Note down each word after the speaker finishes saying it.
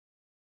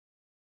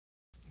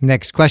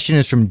Next question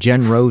is from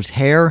Jen Rose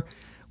Hare.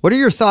 What are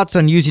your thoughts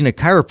on using a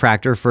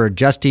chiropractor for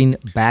adjusting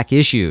back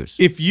issues?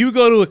 If you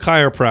go to a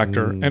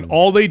chiropractor and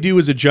all they do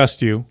is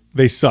adjust you,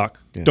 they suck.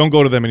 Yeah. Don't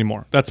go to them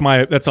anymore. That's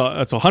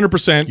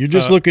 100%. You're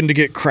just looking to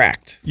get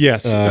cracked.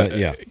 Yes.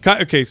 Yeah.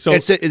 Okay. So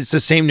it's the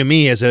same to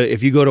me as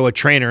if you go to a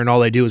trainer and all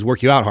they do is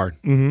work you out hard.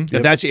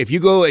 If you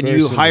go and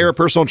you hire a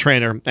personal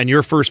trainer and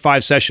your first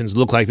 5 sessions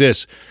look like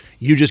this,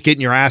 you just getting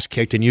your ass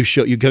kicked and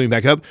you coming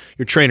back up,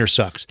 your trainer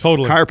sucks.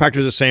 Totally. Chiropractor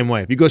is the same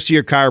way. If you go see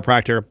your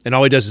chiropractor and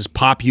all he does is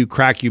pop you,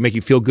 crack you, make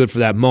you feel good for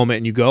that moment,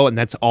 and you go and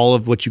that's all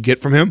of what you get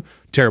from him,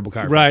 terrible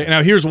chiropractor. Right.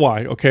 Now, here's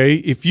why, okay?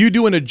 If you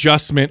do an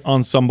adjustment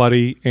on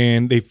somebody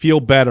and they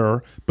feel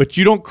better, but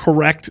you don't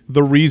correct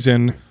the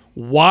reason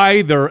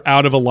why they're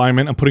out of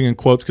alignment, I'm putting in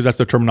quotes because that's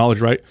the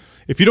terminology, right?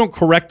 If you don't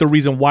correct the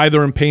reason why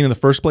they're in pain in the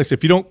first place,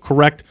 if you don't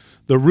correct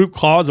the root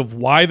cause of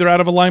why they're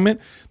out of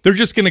alignment, they're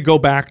just going to go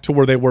back to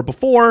where they were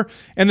before,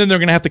 and then they're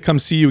going to have to come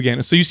see you again.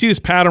 And so you see this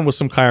pattern with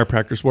some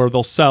chiropractors where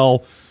they'll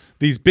sell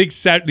these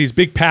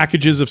big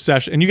packages of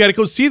sessions, and you got to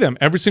go see them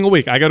every single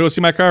week. I got to go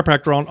see my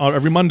chiropractor on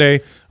every Monday,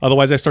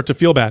 otherwise I start to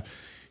feel bad.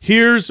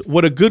 Here's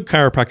what a good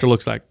chiropractor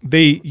looks like.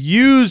 They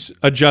use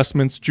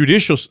adjustments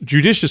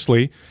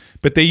judiciously,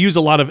 but they use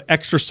a lot of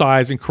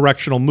exercise and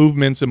correctional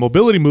movements and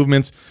mobility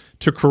movements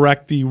to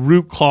correct the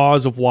root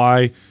cause of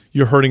why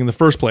you're hurting in the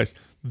first place.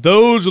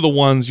 Those are the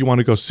ones you want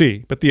to go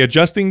see. But the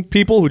adjusting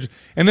people,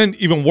 and then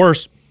even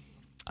worse,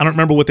 I don't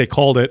remember what they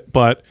called it,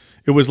 but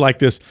it was like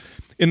this.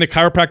 In the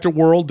chiropractor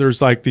world,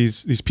 there's like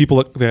these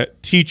people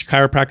that teach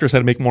chiropractors how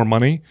to make more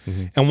money.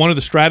 And one of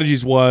the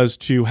strategies was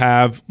to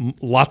have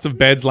lots of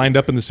beds lined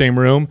up in the same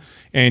room,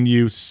 and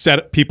you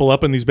set people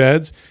up in these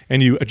beds,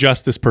 and you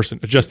adjust this person,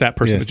 adjust that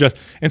person, adjust.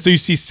 And so you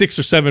see 6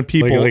 or 7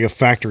 people. Like a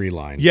factory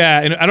line.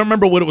 Yeah, and I don't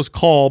remember what it was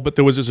called, but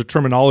there was a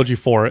terminology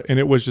for it. And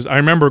it was just, I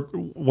remember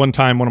one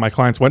time one of my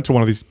clients went to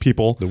one of these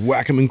people. The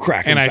whack 'em and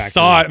crack 'em and I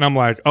saw it, and I'm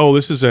like, oh,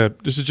 this is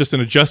just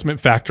an adjustment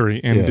factory.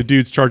 And the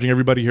dude's charging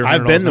everybody here.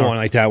 I've been the one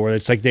like that where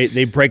it's like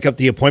they break up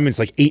the appointments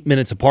like 8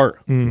 minutes apart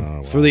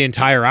for the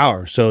entire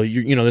hour. So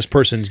you know this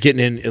person's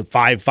getting in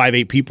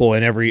 8 people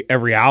in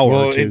every hour.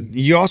 Well,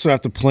 you also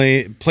have to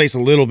place a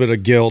little bit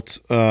of guilt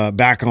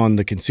back on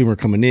the consumer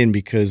coming in,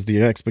 because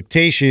the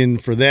expectation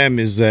for them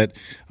is that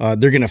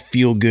they're going to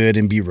feel good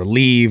and be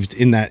relieved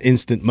in that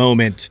instant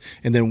moment,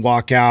 and then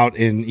walk out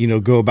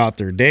and go about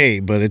their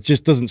day. But it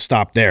just doesn't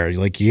stop there.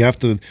 Like, you have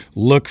to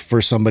look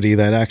for somebody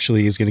that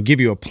actually is going to give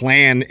you a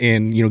plan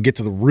and get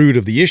to the root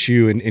of the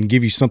issue and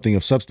give you something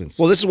of substance.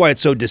 Well, this is why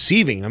it's so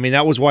deceiving. I mean,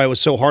 that was why it was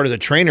so hard as a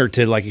trainer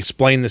to like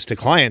explain this to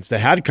clients that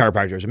had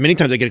chiropractors. And many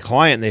times I get a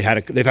client and they've had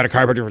a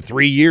chiropractor for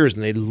 3 years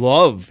and they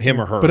love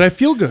him or her. But I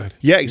feel good.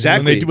 Yeah,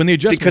 exactly. When they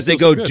adjust, because they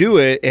go do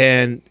it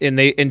and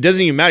it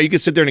doesn't even matter. You can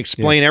sit there and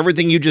explain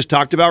everything you just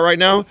talked about right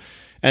now.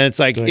 And it's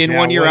like in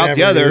one year out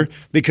the other,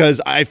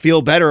 because I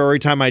feel better every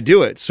time I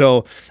do it.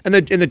 So, and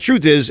the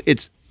truth is,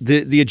 it's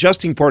the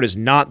adjusting part is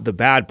not the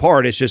bad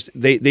part. It's just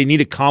they need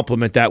to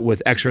complement that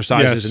with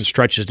exercises and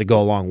stretches to go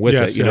along with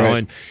it. You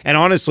know, and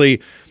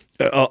honestly,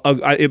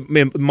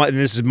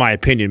 this is my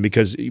opinion,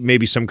 because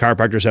maybe some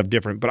chiropractors have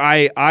different, but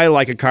I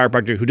like a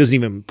chiropractor who doesn't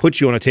even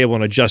put you on a table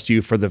and adjust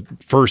you for the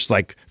first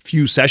like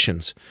few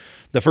sessions.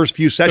 The first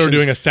few sessions. They're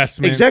doing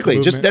assessments.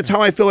 Exactly. Just that's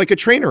how I feel like a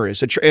trainer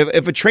is.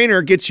 If a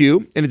trainer gets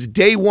you and it's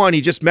day one,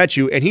 he just met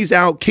you and he's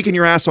out kicking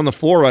your ass on the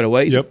floor right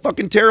away, he's a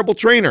fucking terrible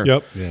trainer.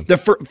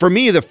 For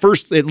me, the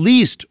first at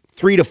least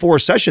 3 to 4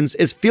 sessions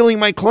is feeling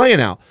my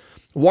client out.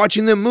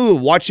 Watching them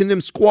move, watching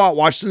them squat,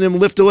 watching them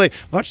lift a leg,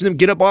 watching them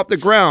get up off the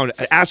ground,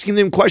 asking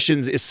them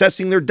questions,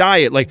 assessing their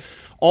diet. Like,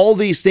 all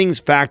these things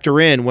factor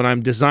in when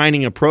I'm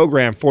designing a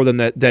program for them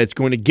that's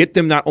going to get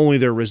them not only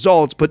their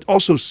results, but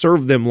also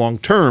serve them long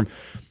term.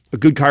 A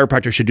good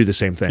chiropractor should do the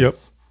same thing. Yep.